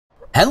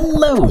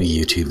Hello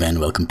YouTube and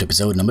welcome to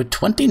episode number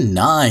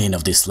 29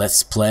 of this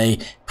Let's Play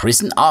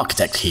Prison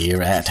Architect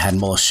here at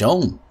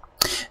Hanniballshow.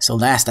 So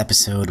last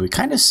episode we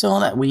kind of saw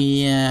that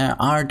we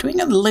are doing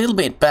a little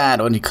bit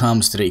bad when it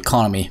comes to the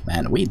economy.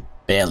 Man, we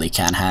barely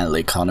can handle the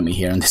economy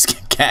here in this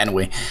game, can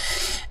we?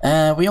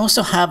 We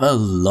also have a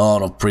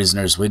lot of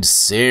prisoners with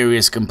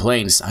serious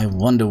complaints. I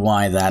wonder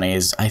why that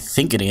is. I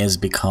think it is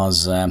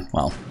because,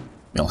 well,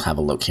 we'll have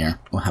a look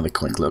here. We'll have a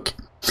quick look.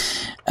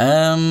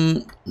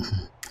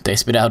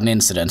 Days without an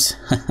incident.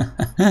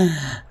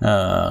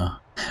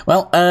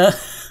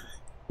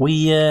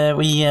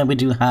 We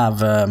do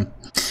have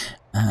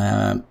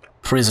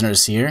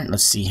prisoners here.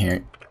 Let's see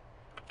here.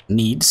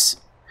 Needs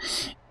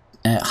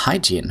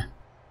hygiene.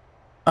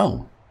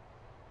 Oh,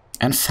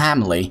 and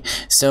family.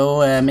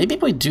 So maybe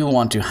we do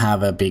want to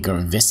have a bigger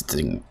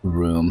visiting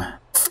room.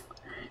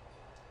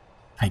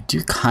 I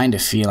do kind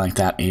of feel like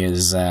that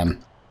is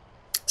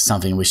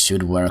something we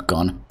should work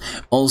on.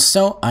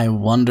 Also, I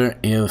wonder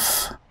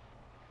if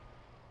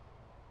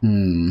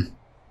and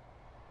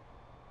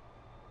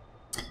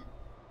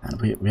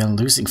we are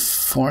losing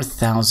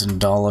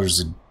 $4,000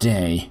 a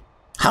day.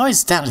 How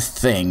is that a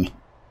thing?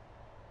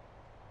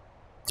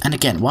 And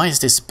again, why is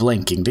this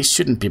blinking? This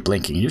shouldn't be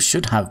blinking. You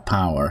should have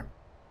power.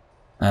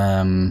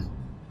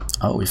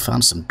 Oh, we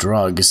found some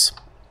drugs.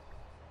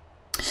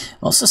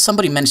 Also,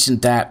 somebody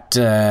mentioned that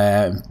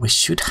we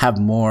should have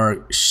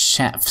more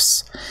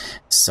chefs.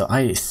 So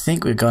I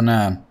think we're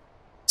gonna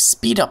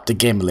speed up the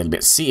game a little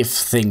bit, see if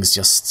things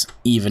just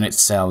even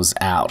itself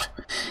out.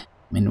 I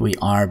mean, we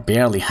are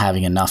barely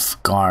having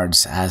enough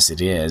guards as it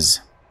is,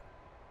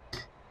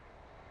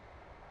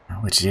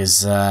 which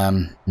is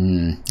a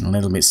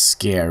little bit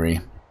scary.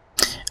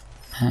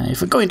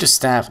 If we go into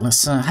staff,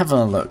 let's have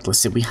a look. Let's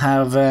see, we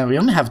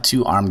only have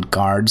 2 armed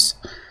guards.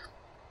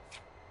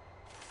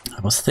 I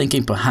was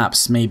thinking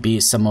perhaps maybe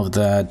some of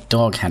the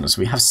dog handlers.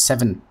 We have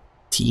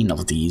 17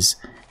 of these.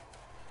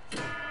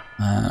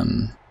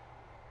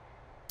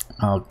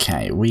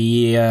 Okay,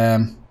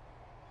 we'll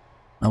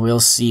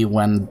see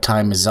when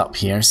time is up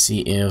here,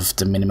 see if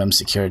the minimum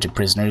security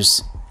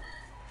prisoners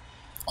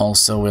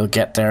also will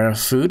get their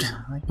food.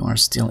 You are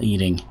still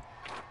eating.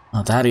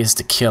 Oh, that is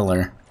the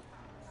killer.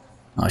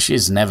 Oh, she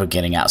is never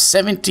getting out.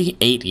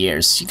 78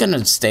 years. She's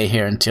gonna stay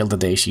here until the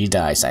day she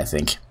dies, I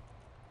think.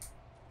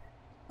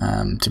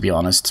 To be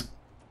honest.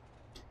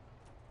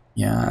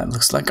 Yeah, it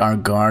looks like our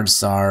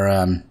guards are,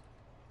 our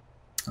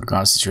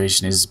guard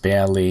situation is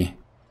barely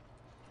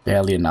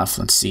enough.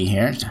 Let's see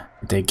here. Did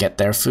they get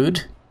their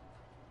food?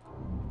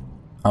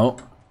 Oh.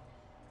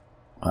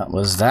 What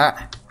was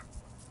that?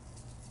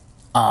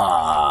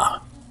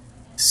 Ah.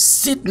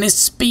 Sydney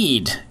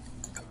Speed.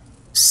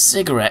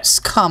 Cigarettes,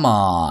 come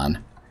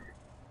on.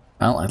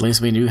 Well, at least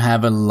we do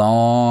have a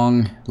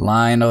long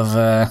line of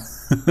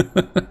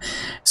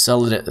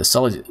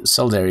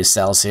solitary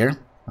cells here.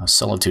 Oh,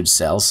 solitude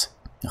cells.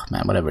 Oh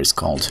man, whatever it's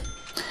called.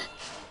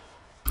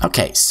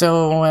 Okay,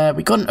 so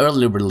we got an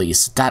early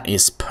release. That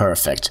is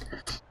perfect.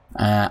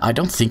 I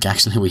don't think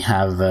actually we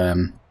have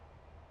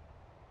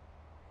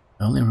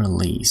early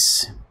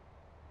release.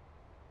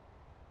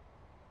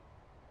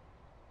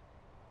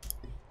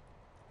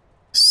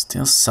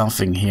 Still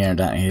something here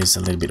that is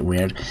a little bit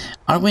weird.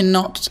 Are we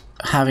not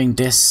having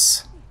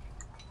this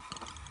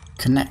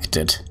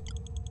connected?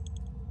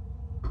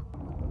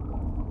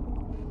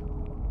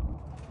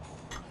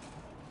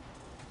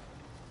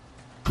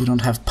 You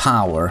don't have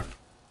power.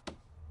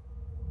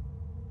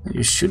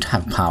 You should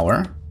have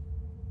power.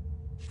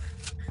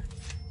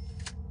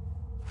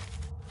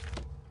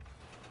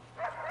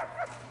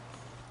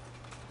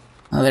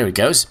 Oh, there it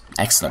goes.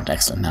 Excellent,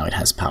 excellent. Now it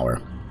has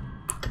power.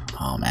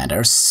 Oh man,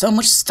 there's so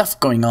much stuff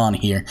going on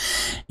here.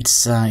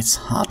 It's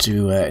hard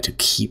to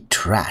keep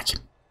track.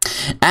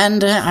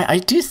 And I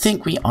do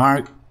think we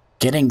are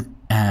getting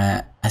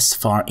as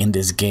far in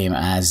this game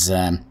as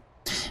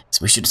so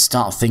we should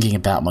start thinking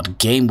about what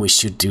game we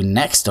should do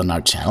next on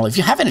our channel. If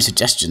you have any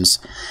suggestions,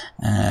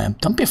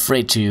 don't be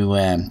afraid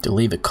to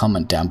leave a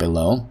comment down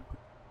below.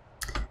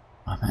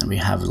 Oh man, we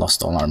have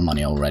lost all our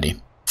money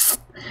already.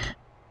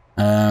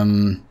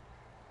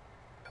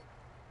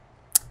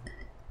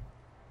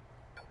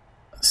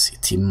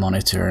 CT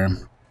monitor.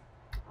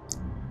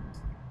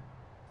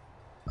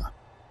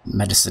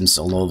 Medicines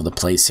all over the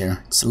place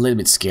here. It's a little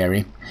bit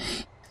scary.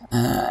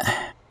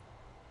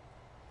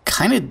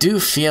 Kind of do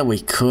feel we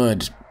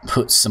could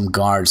put some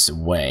guards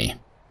away.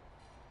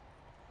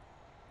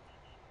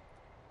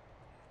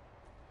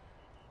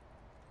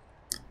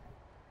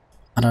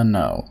 I don't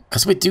know,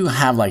 because we do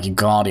have like a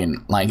guard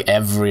in like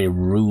every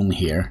room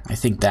here. I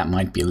think that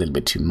might be a little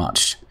bit too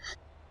much.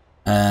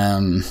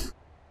 All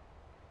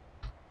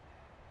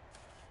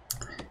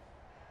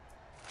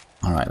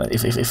right,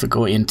 if we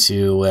go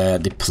into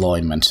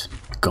deployment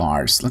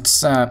guards,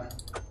 let's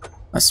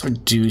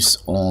reduce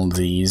all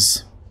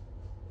these.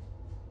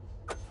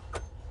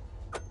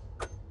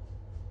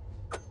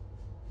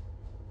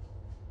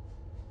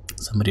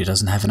 Somebody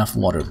doesn't have enough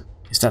water.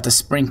 Is that the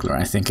sprinkler?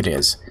 I think it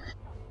is.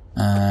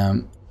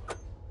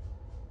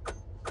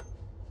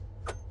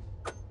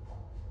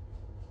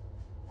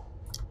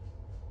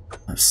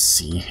 Let's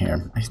see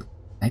here.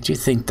 I do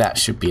think that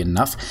should be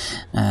enough.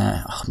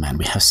 Oh man,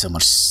 we have so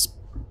much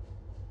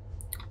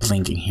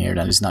blinking here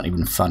that is not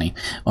even funny.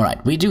 All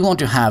right, we do want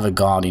to have a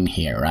guard in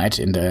here, right?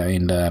 In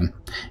the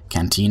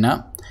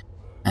cantina,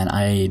 and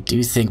I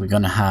do think we're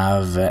gonna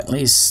have at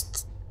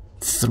least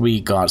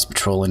 3 guards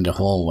patrolling the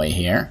hallway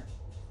here.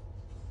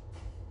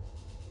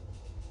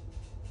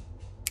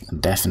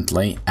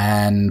 Definitely,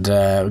 and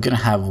we're gonna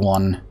have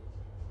one.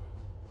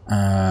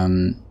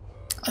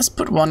 Let's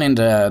put one in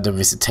the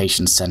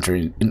visitation center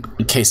in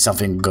case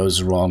something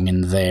goes wrong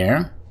in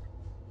there,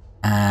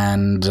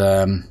 and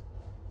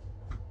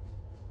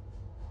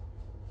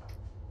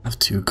have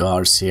 2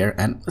 guards here,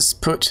 and let's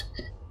put.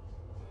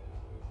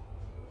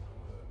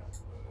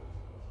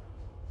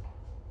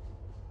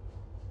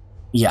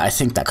 Yeah, I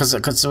think that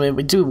because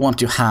we do want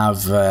to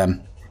have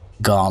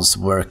guards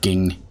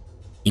working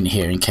in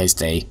here in case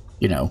they,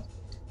 you know,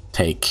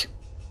 take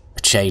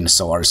a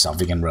chainsaw or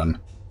something and run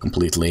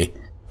completely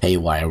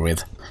haywire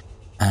with.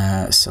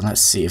 So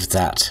let's see if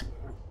that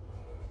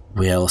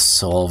will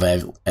solve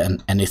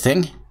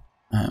anything.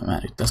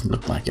 Man, it doesn't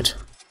look like it.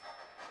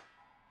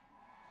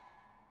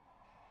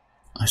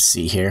 Let's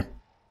see here.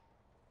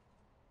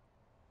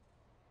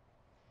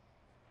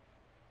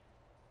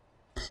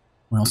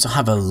 We also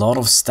have a lot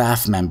of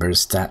staff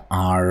members that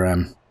are.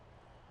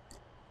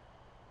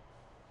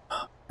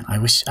 I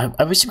wish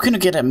we could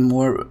get a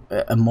more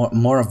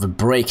of a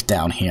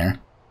breakdown here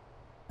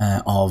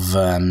of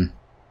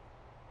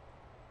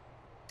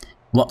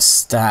what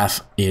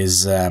staff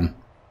is on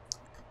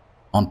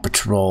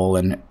patrol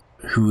and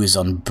who is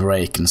on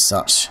break and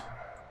such.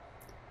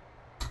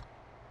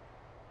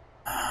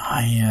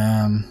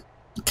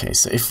 Okay,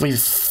 so if we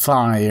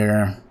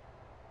fire,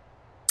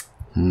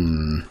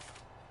 alright,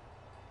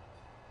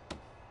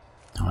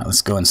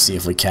 let's go and see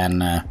if we can.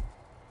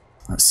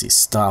 Let's see,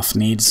 staff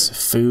needs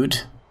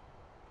food.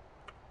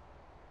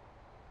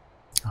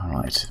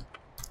 Alright.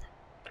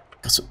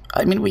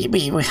 I mean, we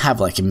have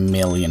like 1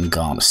 million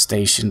guards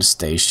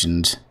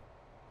stationed.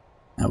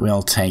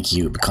 We'll take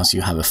you because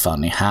you have a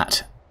funny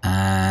hat.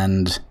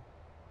 And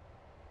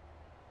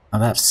oh,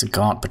 that's a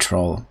guard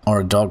patrol or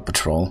a dog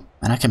patrol,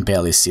 and I can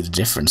barely see the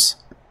difference.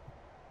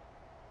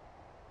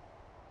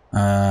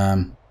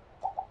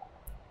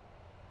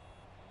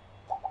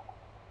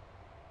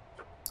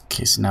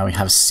 Okay, so now we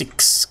have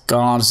 6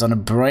 guards on a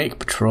break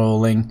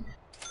patrolling.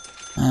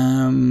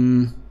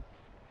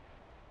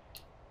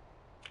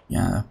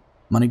 Yeah,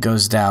 money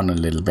goes down a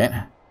little bit.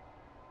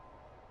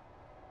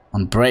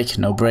 On break,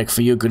 no break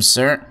for you, good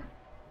sir.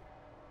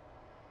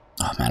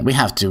 Oh man, we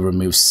have to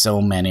remove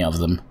so many of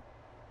them.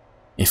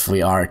 If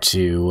we are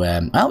to,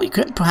 well, we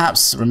could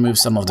perhaps remove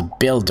some of the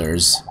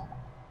builders.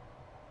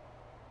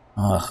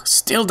 Oh,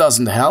 still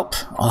doesn't help.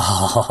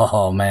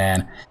 Oh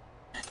man.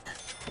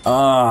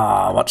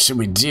 Oh, what should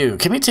we do?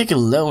 Can we take a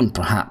loan,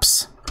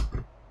 perhaps?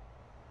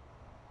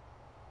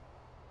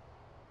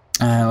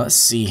 Let's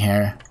see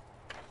here.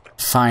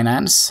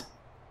 Finance.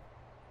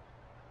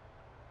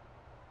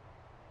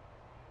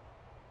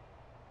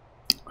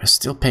 We're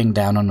still paying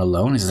down on the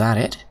loan, is that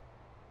it?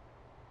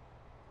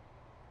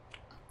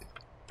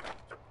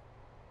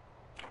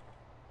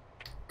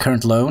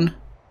 Current loan?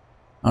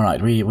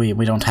 Alright,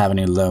 we don't have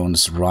any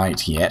loans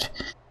right yet.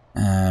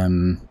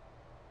 How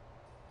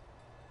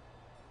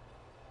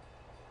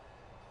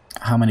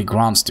many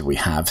grants do we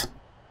have?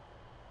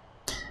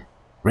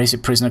 Raise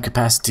your prisoner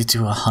capacity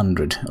to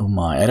 100. Oh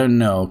my, I don't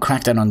know.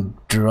 Crackdown on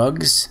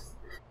drugs?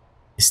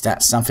 Is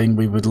that something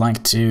we would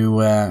like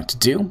to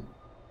do?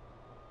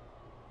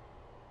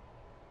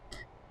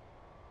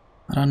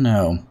 I don't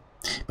know.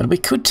 But we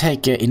could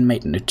take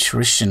inmate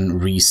nutrition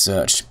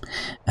research.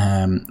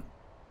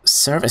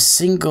 Serve a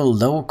single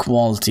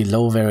low-quality,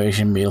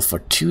 low-variation meal for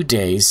 2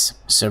 days.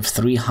 Serve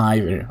 3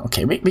 high...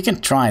 Okay, we can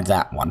try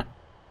that one.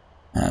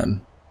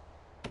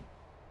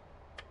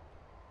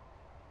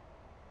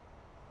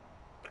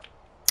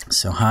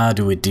 So how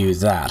do we do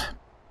that?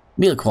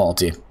 Meal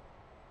quality.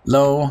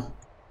 Low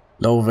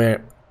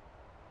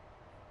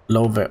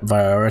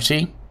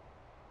variety.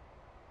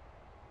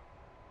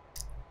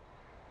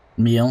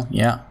 Meal,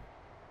 yeah.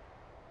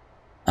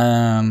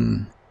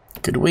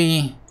 Could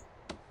we...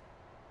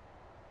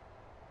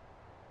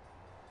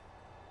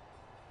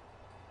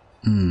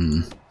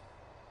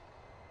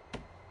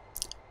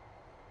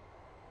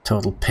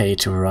 Total pay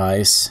to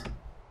rise.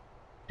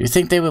 Do you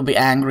think they will be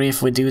angry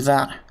if we do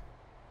that?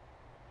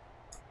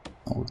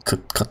 We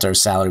could cut their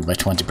salary by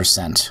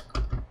 20%.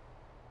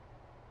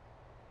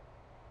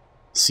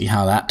 See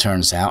how that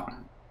turns out.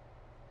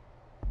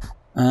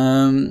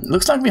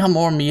 Looks like we have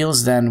more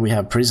meals than we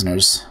have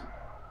prisoners.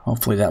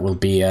 Hopefully that will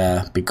be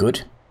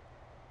good.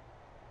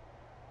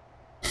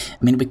 I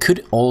mean, we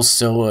could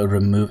also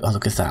remove... Oh,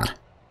 look at that.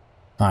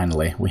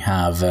 Finally, we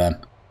have a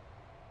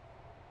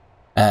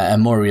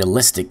more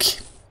realistic...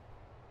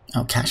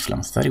 Oh, cash flow,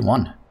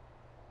 31.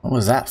 What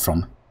was that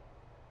from?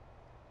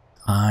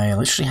 I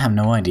literally have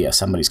no idea.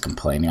 Somebody's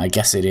complaining. I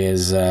guess it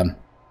is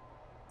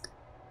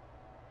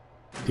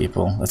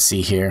people. Let's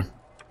see here.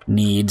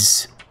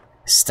 Needs,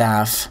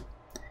 staff,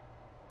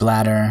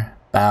 bladder,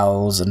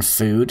 bowels and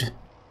food.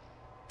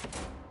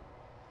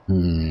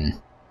 I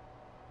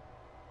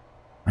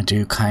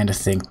do kind of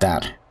think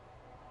that.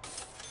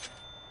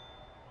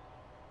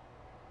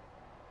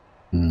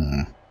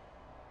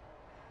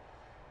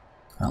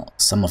 Well,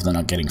 some of them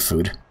are getting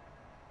food.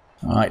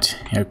 Alright,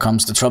 here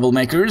comes the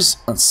troublemakers.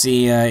 Let's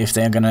see if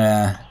they're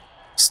gonna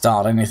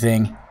start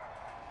anything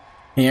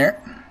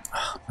here.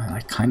 Oh,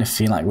 I kind of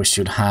feel like we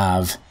should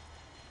have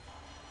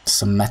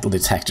some metal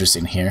detectors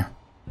in here.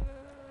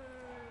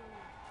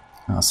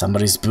 Oh,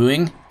 somebody's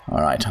booing.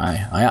 Alright,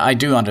 I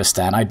do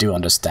understand,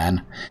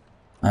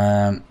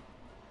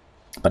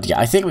 but yeah,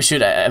 I think we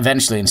should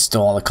eventually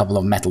install a couple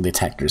of metal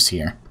detectors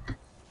here.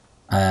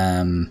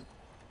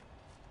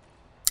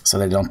 So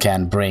they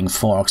can bring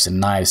forks and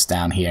knives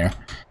down here.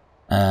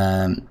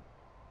 I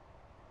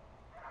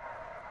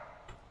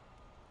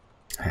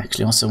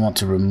actually also want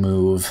to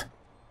remove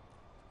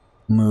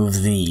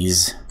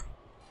these.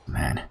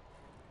 Man,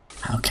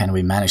 how can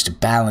we manage to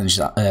balance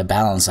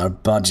our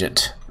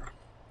budget?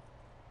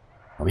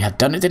 Well, we have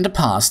done it in the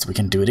past. We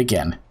can do it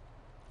again.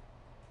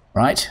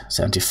 Right,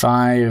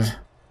 75.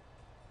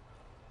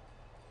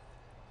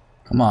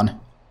 Come on,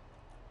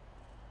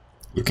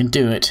 you can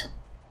do it.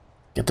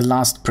 Get the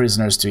last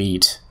prisoners to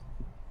eat.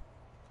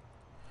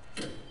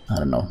 I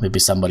don't know, maybe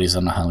somebody's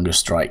on a hunger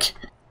strike.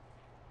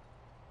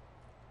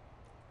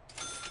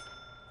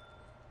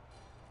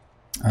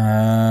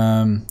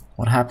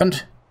 What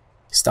happened?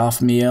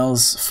 Staff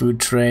meals, food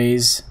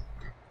trays.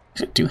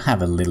 I do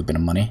have a little bit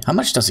of money. How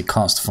much does it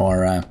cost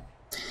for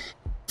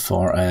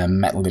a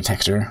metal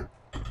detector?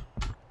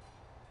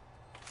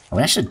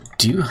 We actually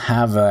do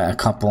have a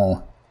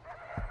couple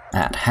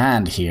at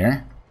hand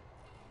here.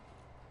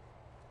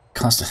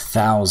 Cost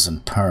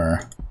 1,000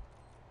 per.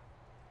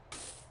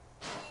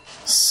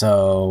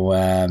 So,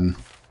 well,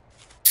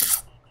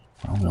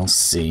 we'll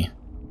see.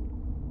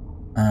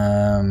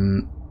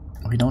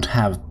 We don't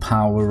have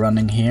power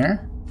running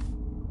here.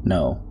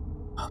 No.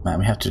 Oh, man,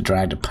 we have to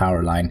drag the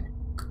power line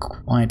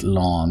quite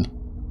long.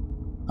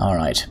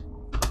 Alright.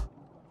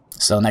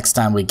 So next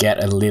time we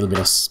get a little bit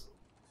of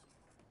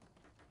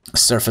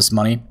surplus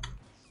money.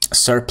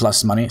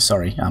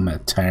 Sorry, I'm a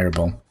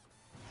terrible.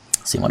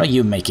 See, what are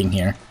you making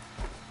here?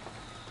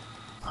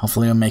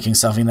 Hopefully you're making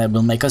something that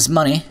will make us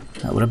money.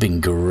 That would have been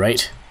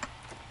great.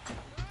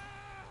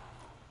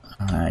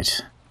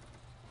 Alright.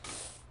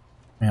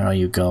 Where are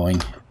you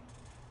going?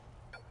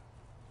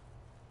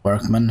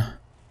 Workman,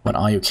 what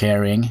are you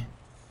carrying?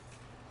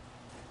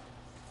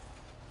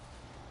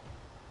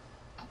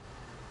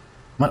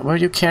 What were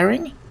you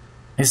carrying?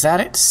 Is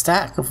that it?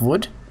 Stack of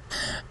wood?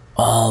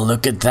 Oh,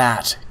 look at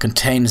that.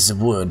 Contains the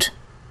wood.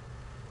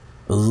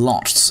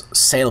 Lots.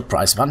 Sale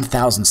price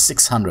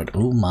 1,600.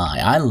 Oh my,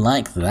 I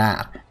like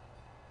that.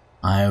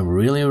 I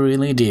really,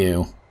 really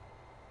do.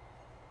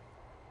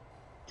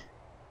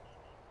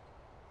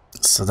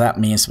 So that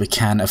means we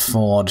can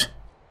afford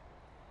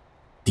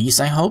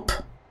these, I hope.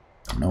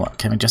 You know what?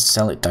 Can we just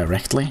sell it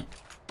directly?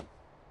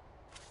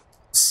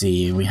 Let's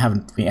see. We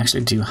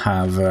actually do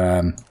have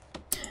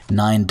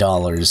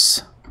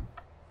 $9.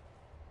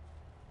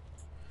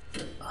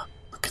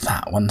 Look at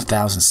that,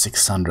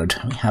 1,600.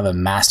 We have a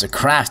master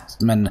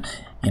craftsman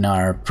in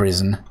our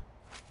prison.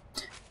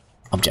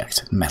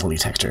 Object, metal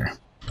detector.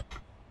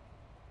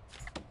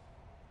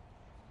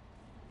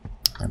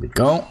 There we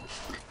go.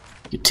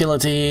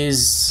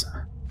 Utilities,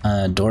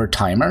 door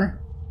timer.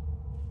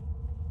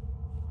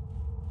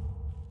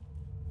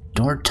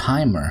 Door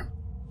timer.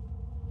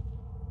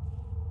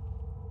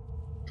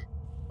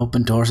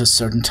 Open doors a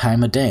certain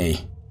time of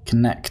day.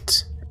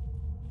 Connect.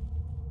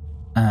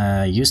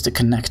 Use the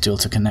connect tool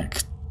to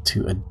connect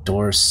to a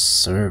door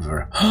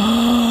server.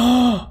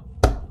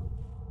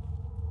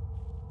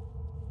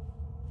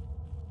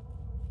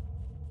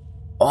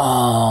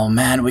 Oh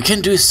man, we can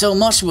do so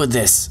much with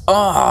this.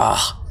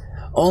 Oh,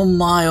 oh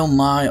my, oh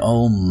my,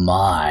 oh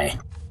my.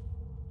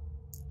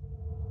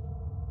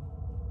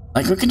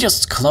 Like, we can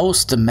just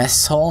close the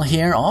mess hall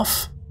here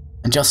off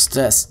and just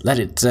let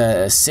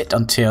it sit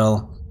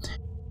until...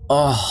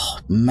 Oh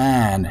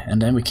man,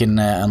 and then we can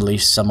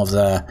unleash some of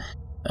the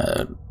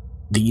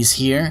these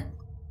here,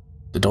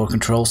 the door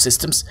control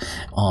systems.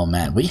 Oh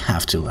man, we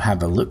have to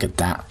have a look at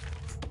that.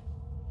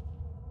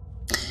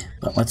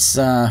 But let's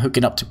hook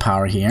it up to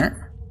power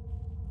here,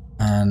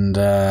 and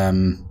yeah,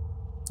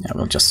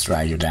 we'll just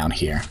drag you down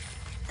here.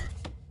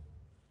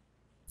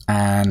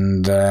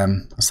 And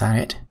was that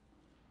it?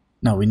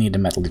 No, we need a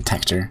metal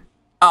detector.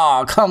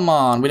 Oh, come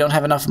on, we don't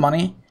have enough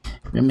money.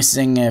 We're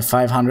missing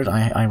 500.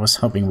 I was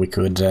hoping we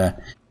could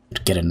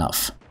get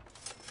enough.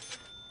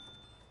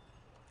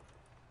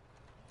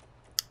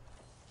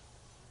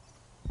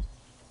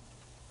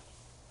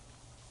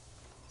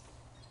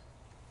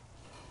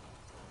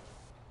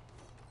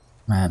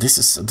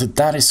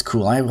 That is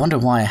cool. I wonder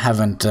why I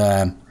haven't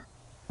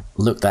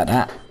looked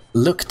at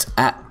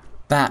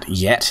that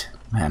yet.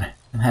 Man,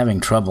 I'm having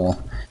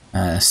trouble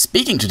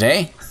speaking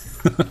today.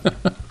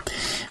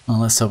 Well,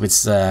 let's hope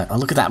it's. Oh,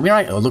 look at that!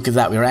 Look at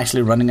that! We're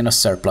actually running in a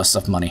surplus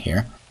of money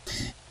here.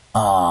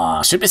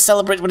 Should we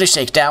celebrate with a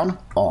shakedown?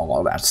 Oh,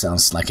 well, that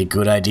sounds like a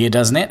good idea,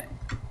 doesn't it?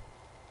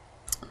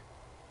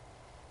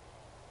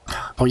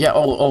 Oh, yeah,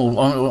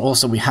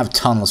 also we have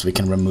tunnels we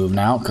can remove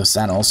now, because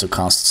that also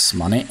costs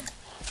money.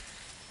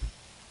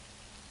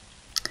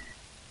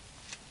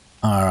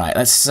 Alright,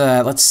 let's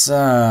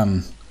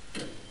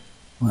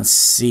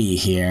see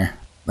here.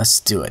 Let's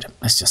do it.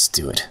 Let's just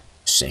do it.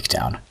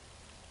 Shakedown.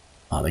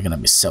 Oh, they're gonna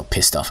be so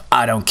pissed off.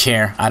 I don't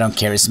care. I don't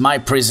care. It's my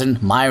prison,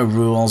 my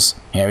rules.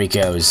 Here he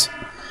goes.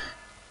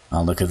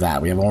 Oh, look at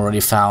that. We have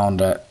already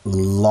found a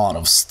lot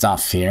of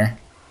stuff here.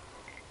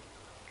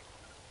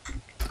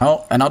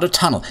 Oh, another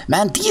tunnel.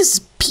 Man, these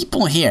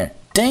people here,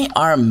 they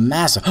are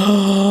massive.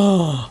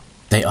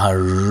 They are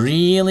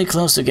really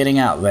close to getting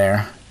out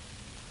there.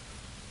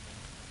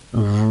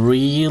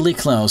 Really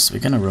close. We're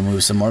gonna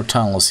remove some more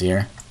tunnels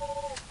here.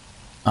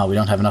 Oh, we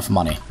don't have enough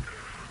money.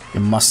 You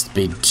must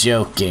be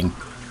joking.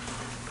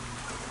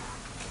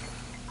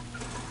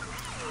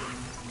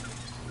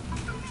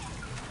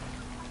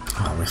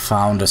 Oh, we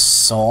found a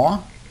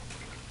saw.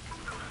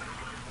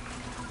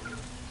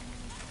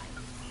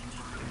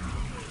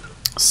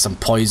 Some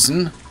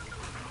poison.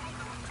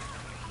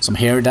 Some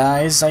hair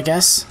dyes, I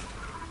guess.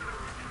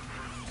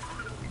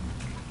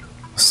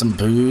 Some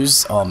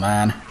booze. Oh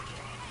man.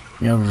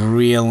 We are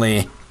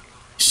really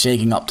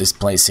shaking up this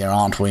place here,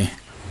 aren't we?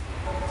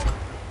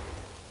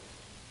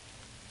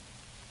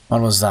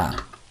 What was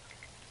that?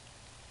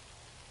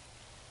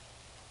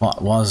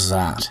 What was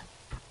that?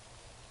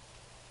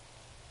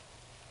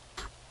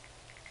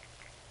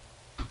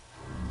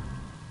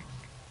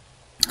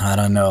 I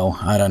don't know.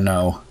 I don't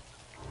know.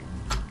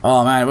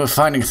 Oh man, we're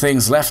finding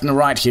things left and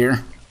right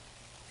here.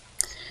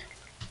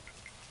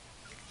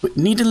 We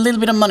need a little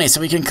bit of money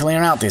so we can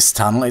clear out this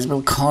tunnel. It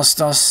will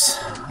cost us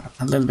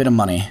a little bit of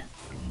money.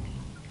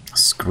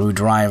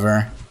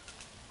 Screwdriver.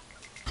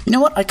 You know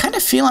what? I kind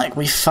of feel like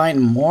we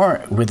find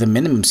more with the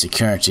minimum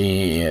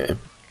security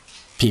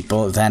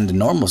people than the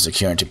normal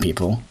security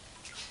people.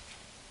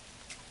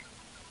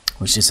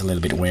 Which is a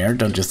little bit weird,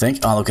 don't you think?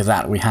 Oh, look at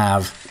that. We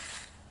have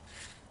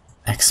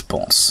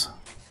exports.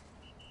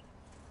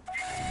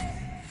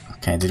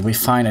 Okay, did we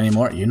find any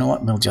more? You know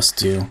what? We'll just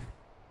do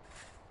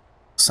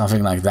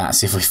something like that.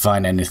 See if we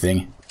find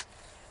anything.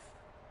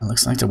 It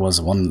looks like there was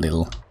one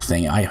little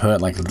thing. I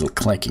heard like a little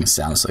clicking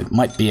sound, so it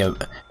might be a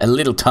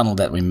little tunnel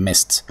that we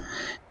missed.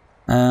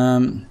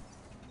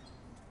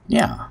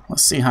 Yeah,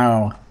 let's see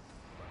how...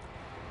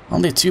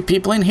 Only 2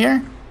 people in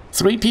here?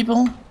 3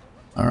 people?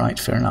 Alright,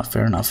 fair enough,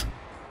 fair enough.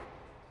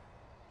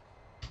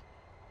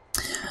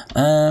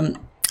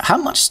 How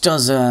much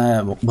does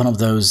one of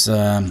those,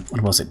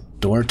 what was it,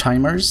 door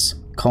timers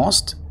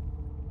cost?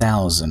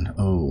 1,000,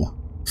 oh.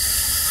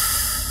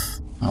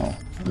 Oh,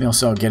 we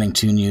also are getting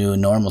 2 new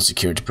normal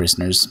security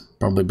prisoners,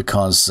 probably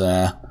because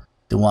the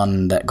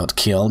one that got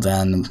killed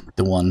and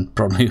the one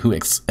probably who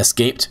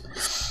escaped.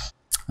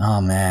 Oh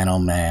man, oh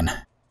man.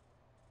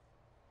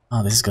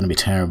 Oh, this is gonna be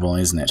terrible,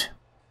 isn't it?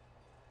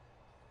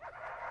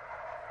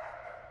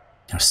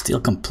 They're still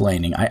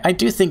complaining. I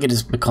do think it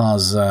is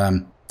because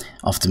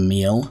of the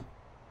meal.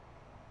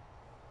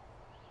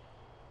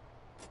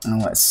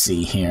 Let's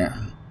see here.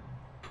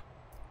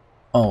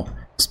 Oh,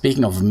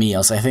 speaking of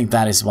meals, I think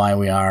that is why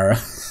we are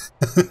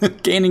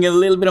gaining a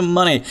little bit of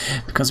money,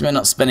 because we're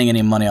not spending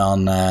any money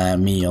on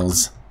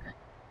meals.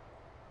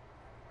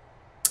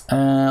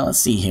 Let's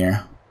see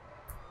here.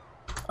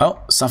 Oh,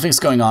 something's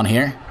going on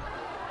here.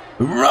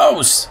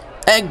 Rose!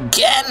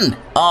 Again!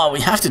 Oh,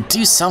 we have to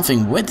do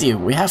something with you.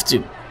 We have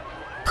to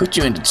put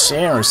you in the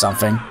chair or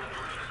something.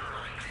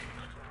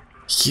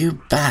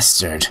 You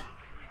bastard.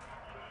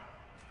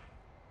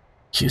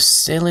 You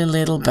silly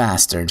little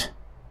bastard.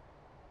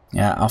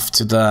 Yeah, off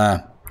to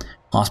the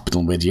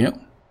hospital with you.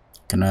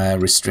 Gonna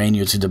restrain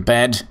you to the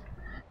bed.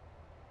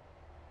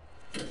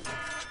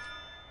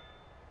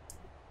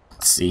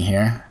 Let's see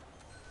here.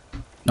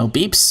 No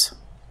beeps.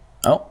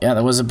 Oh, yeah,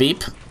 there was a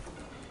beep.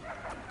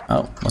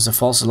 Oh, was a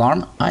false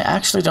alarm? I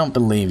actually don't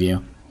believe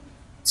you.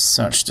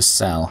 Search the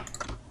cell.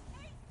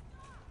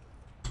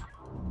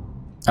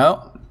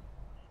 Oh.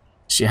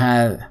 She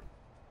had...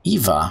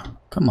 Eva.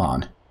 Come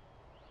on.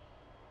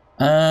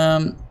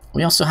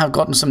 We also have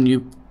gotten some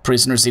new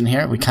prisoners in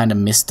here. We kind of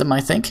missed them,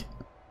 I think.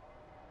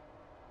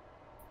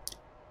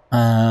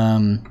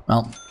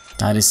 Well,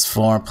 that is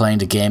for playing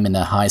the game in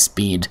a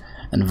high-speed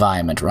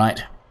environment,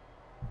 right?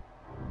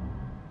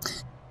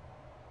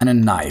 And a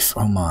knife.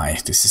 Oh my,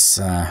 this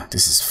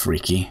is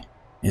freaky,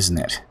 isn't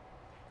it?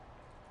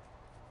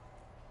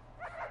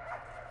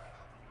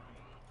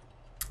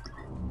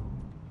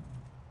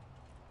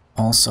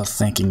 Also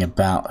thinking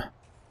about...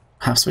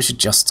 Perhaps we should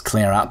just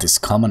clear out this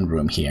common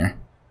room here.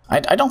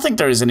 I don't think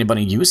there is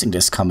anybody using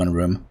this common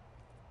room.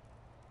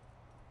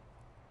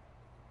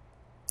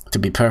 To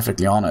be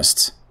perfectly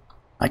honest.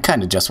 I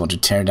kind of just want to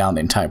tear down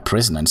the entire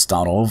prison and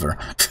start over.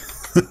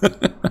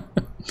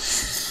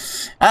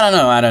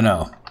 I don't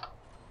know.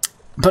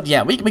 But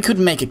yeah, we could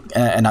make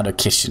another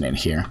kitchen in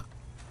here.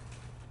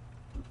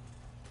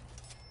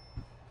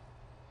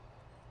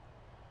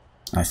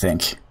 I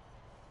think.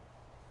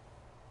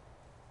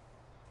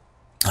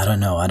 I don't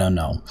know, I don't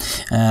know.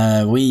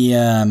 We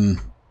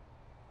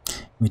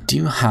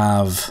do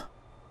have...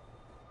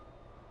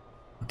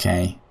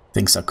 Okay,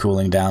 things are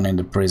cooling down in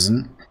the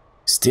prison.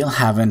 Still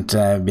haven't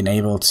been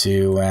able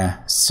to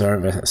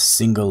serve a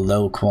single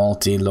low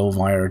quality, low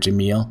variety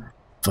meal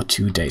for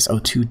 2 days. Oh,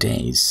 2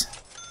 days.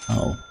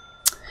 Oh.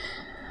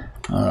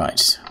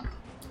 Alright.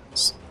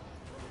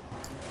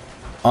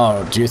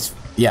 Oh, do you...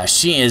 Yeah,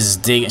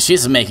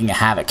 she's making a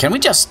havoc. Can we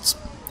just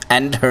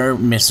end her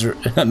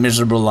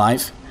miserable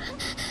life?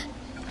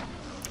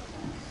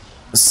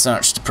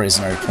 Search the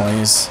prisoner,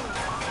 please.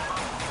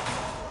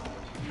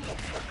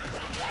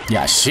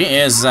 Yeah, she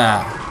is...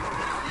 Man,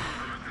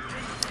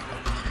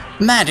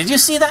 did you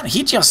see that?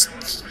 He just...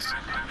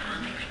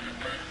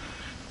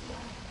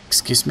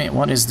 Excuse me,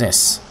 what is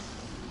this?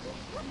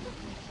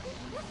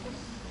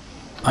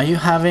 Are you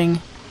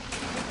having...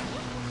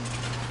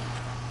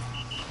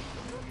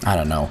 I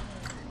don't know.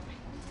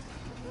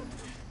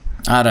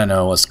 I don't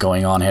know what's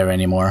going on here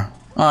anymore.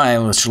 I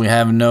literally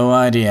have no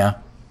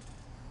idea.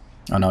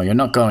 Oh no, you're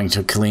not going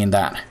to clean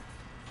that.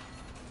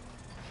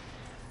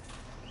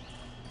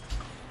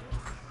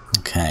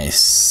 Okay,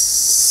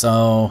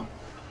 so...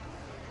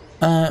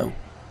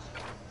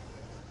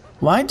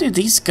 why do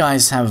these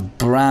guys have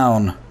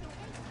brown?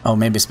 Oh,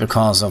 maybe it's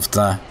because of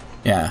the...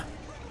 Yeah.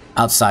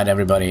 Outside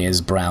everybody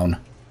is brown.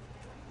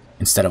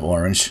 Instead of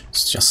orange.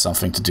 It's just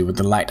something to do with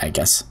the light, I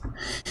guess.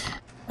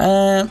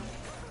 Are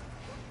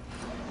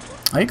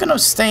you gonna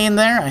stay in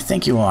there? I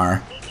think you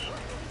are.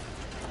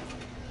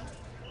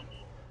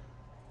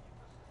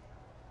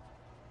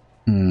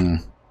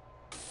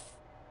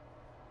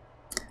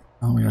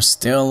 Oh, we are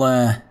still...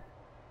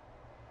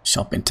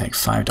 Shop intake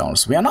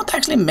 $5. We are not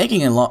actually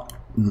making a lot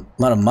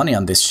of money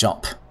on this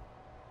shop,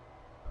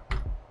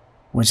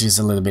 which is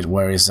a little bit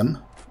worrisome.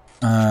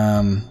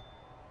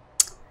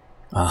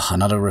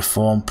 Another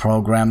reform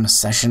program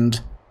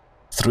sessioned,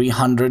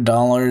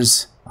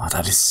 $300. Oh,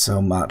 that is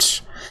so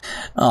much.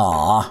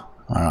 Aw,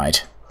 all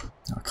right.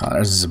 Okay,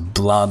 there's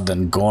blood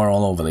and gore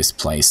all over this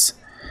place.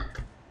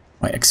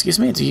 Wait, excuse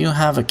me. Do you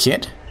have a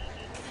kid?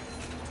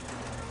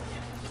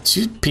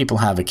 Do people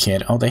have a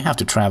kid? Oh, they have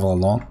to travel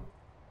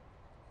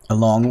a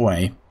long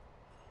way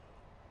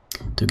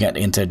to get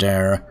into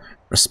their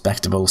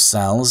respectable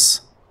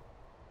cells.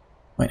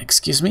 Wait,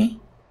 excuse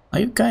me? Are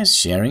you guys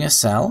sharing a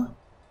cell?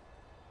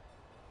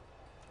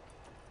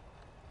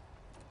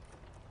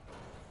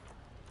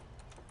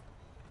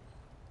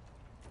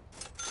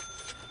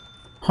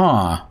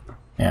 Huh.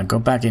 Yeah, go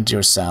back into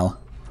your cell.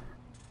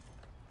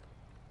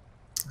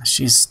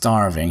 She's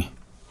starving.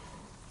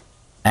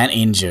 And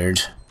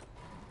injured.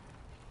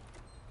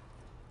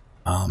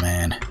 Oh,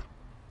 man.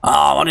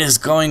 Oh, what is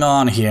going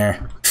on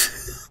here?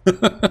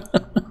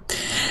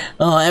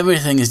 Oh,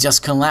 everything is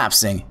just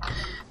collapsing.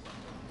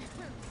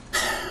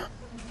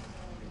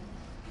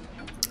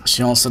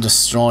 She also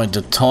destroyed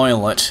the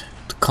toilet.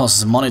 It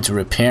costs money to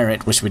repair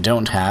it, which we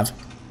don't have.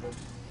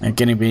 Are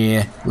going to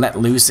be let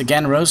loose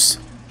again, Rose?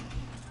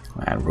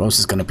 Well, Rose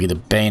is going to be the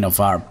bane of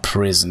our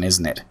prison,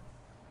 isn't it?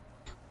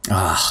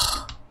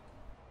 Ah.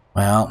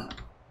 Well.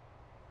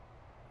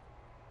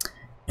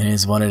 It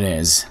is what it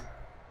is.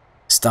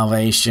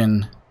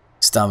 Starvation.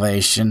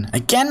 Starvation.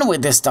 Again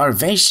with the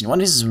starvation.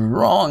 What is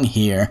wrong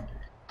here?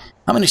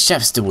 How many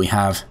chefs do we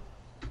have?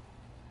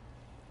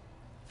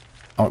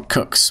 Or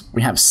cooks.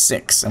 We have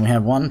 6. And we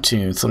have 1,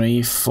 2,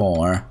 3,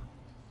 4,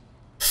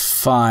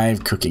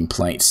 5 cooking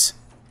plates.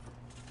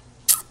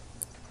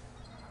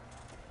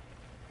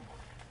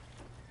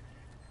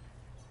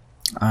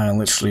 I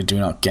literally do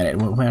not get it.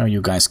 Where are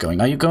you guys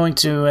going? Are you going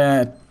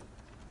to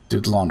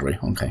do the laundry?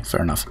 Okay,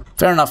 fair enough.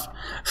 Fair enough.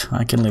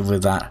 I can live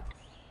with that.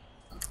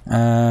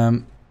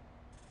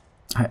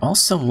 I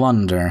also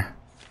wonder...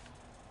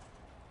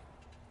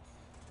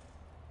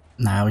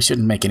 Nah, we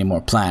shouldn't make any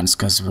more plans,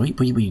 because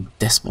we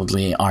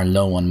desperately are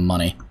low on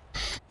money.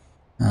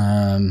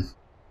 But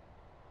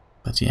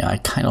yeah, I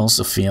kind of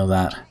also feel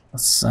that.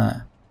 Let's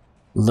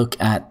look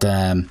at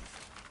the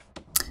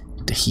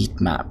heat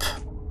map.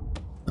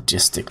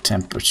 Logistic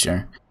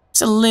temperature.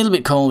 It's a little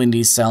bit cold in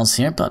these cells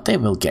here, but they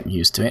will get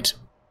used to it.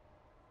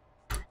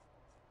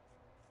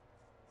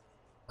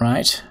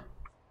 Right?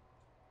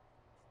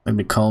 It'll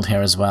be cold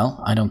here as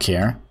well. I don't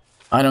care.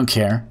 I don't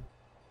care.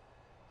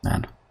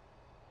 Man.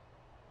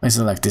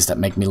 Places like this that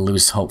make me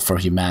lose hope for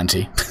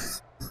humanity.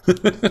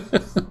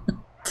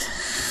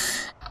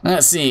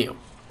 Let's see.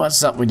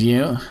 What's up with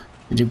you?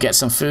 Did you get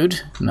some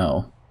food?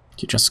 No.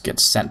 You just get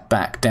sent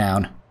back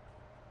down.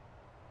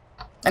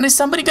 And is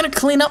somebody gonna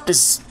clean up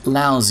this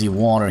lousy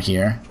water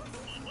here?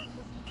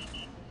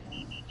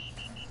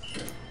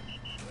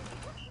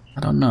 I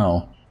don't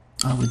know.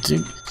 Oh,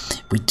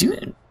 we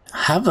do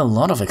have a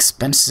lot of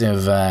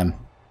expensive,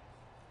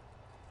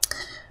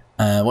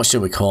 what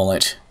should we call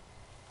it?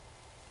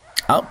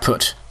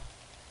 Output.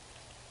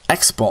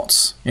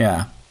 Exports.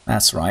 Yeah,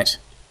 that's right.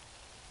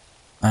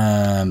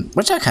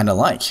 Which I kind of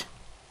like.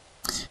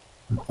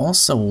 I'm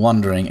also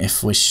wondering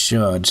if we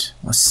should...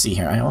 Let's see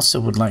here. I also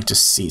would like to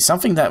see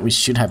something that we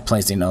should have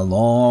placed in a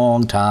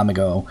long time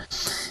ago.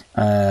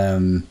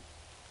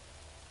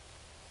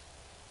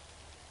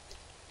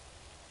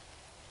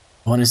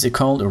 What is it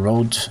called? A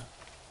road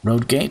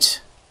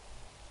gate?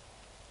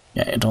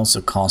 Yeah, it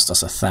also cost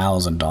us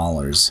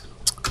 $1,000.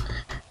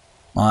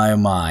 My, oh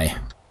my.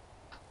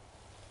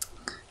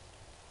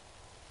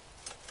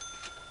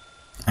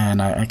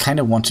 And I kind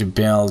of want to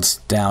build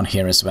down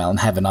here as well and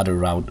have another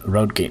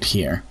road gate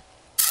here.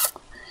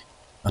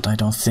 But I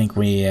don't think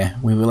we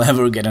will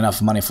ever get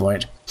enough money for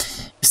it.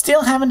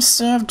 Still haven't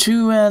served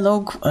 2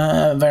 low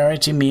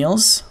variety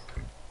meals.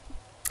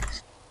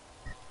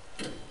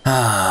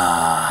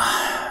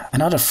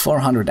 Another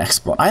 400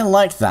 export. I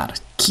like that.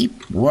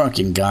 Keep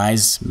working,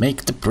 guys.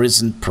 Make the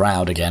prison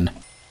proud again.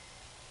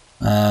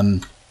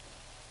 Well,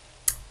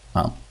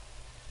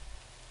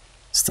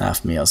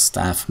 staff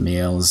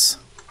meals.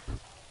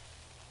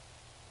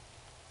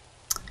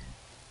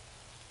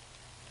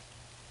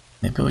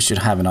 Maybe we should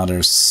have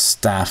another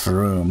staff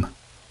room.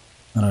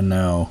 I don't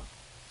know.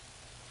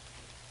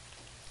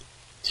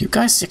 Do you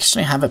guys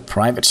actually have a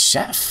private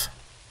chef?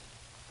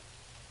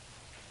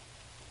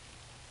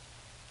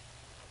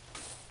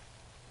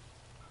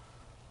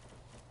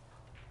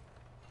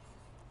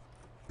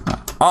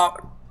 Oh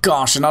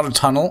gosh, another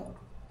tunnel.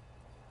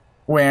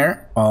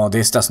 Where? Oh,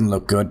 this doesn't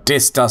look good.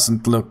 This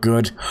doesn't look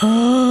good.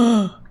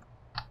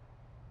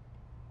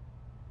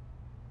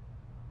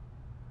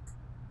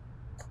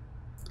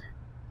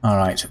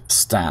 Alright,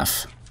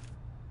 staff.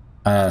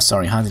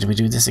 Sorry, how did we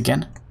do this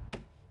again?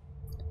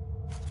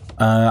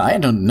 I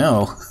don't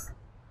know.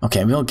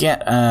 Okay, we'll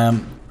get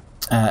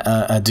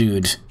a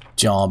dude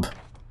job.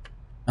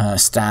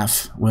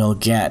 Staff will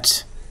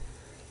get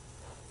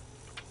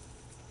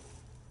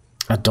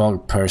a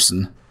dog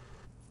person.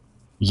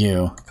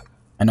 You.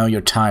 I know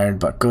you're tired,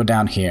 but go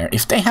down here.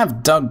 If they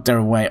have dug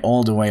their way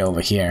all the way over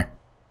here.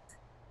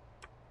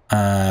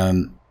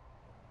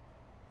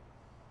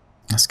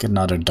 Let's get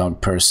another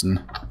dog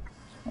person.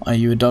 Are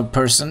you a dog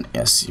person?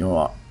 Yes, you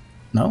are.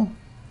 No?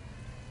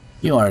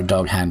 You are a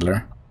dog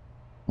handler.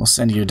 We'll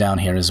send you down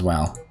here as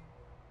well.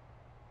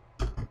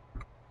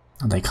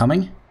 Are they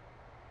coming?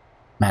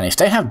 Man, if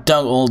they have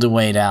dug all the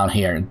way down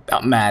here,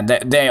 oh man,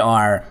 they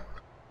are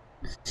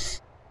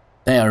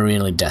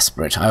really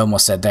desperate. I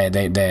almost said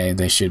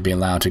they should be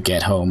allowed to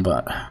get home,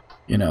 but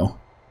you know,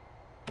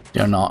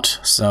 they're not.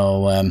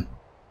 So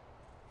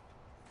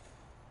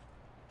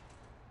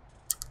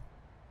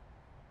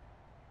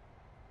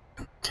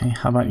okay,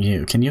 how about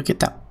you? Can you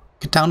get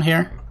down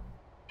here?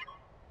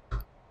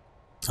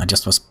 I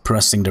just was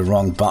pressing the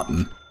wrong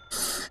button.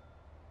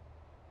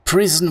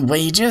 Prison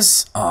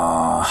wages?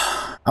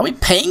 Oh, are we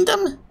paying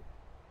them?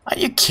 Are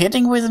you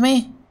kidding with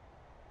me?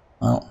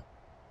 Well,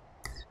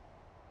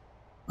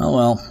 oh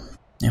well.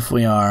 If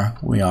we are,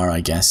 we are,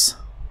 I guess.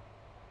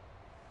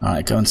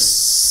 Alright, go and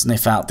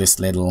sniff out this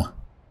little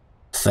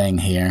thing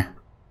here.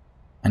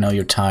 I know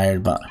you're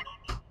tired, but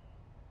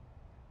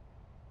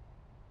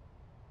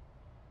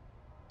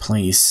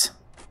please.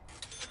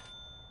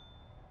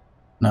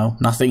 No,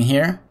 nothing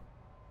here?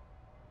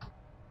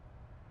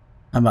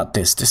 How about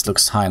this? This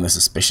looks highly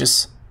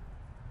suspicious,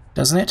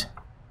 doesn't it?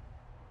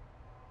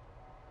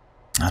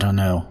 I don't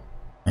know.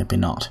 Maybe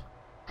not.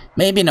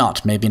 Maybe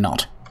not, maybe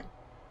not.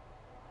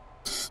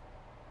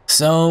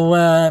 So,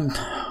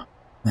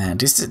 man,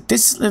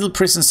 this little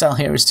prison cell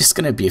here is just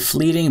gonna be a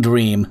fleeting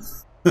dream.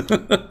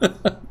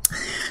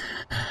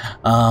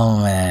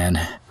 Oh, man.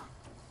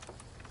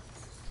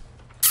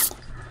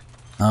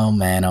 Oh,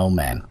 man, oh,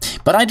 man.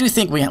 But I do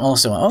think we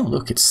also... Oh,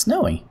 look, it's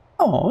snowing.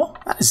 Oh,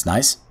 that is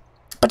nice.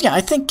 But yeah,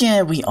 I think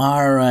we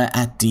are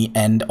at the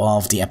end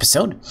of the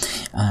episode.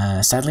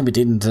 Sadly, we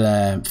didn't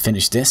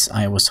finish this.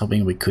 I was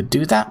hoping we could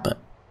do that, but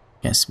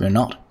yes, we're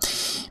not.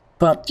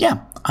 But yeah,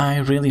 I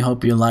really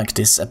hope you liked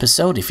this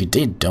episode. If you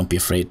did, don't be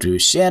afraid to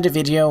share the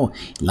video,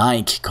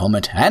 like,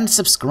 comment, and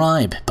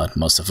subscribe. But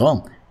most of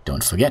all,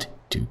 don't forget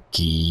to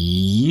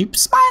keep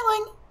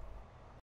smiling.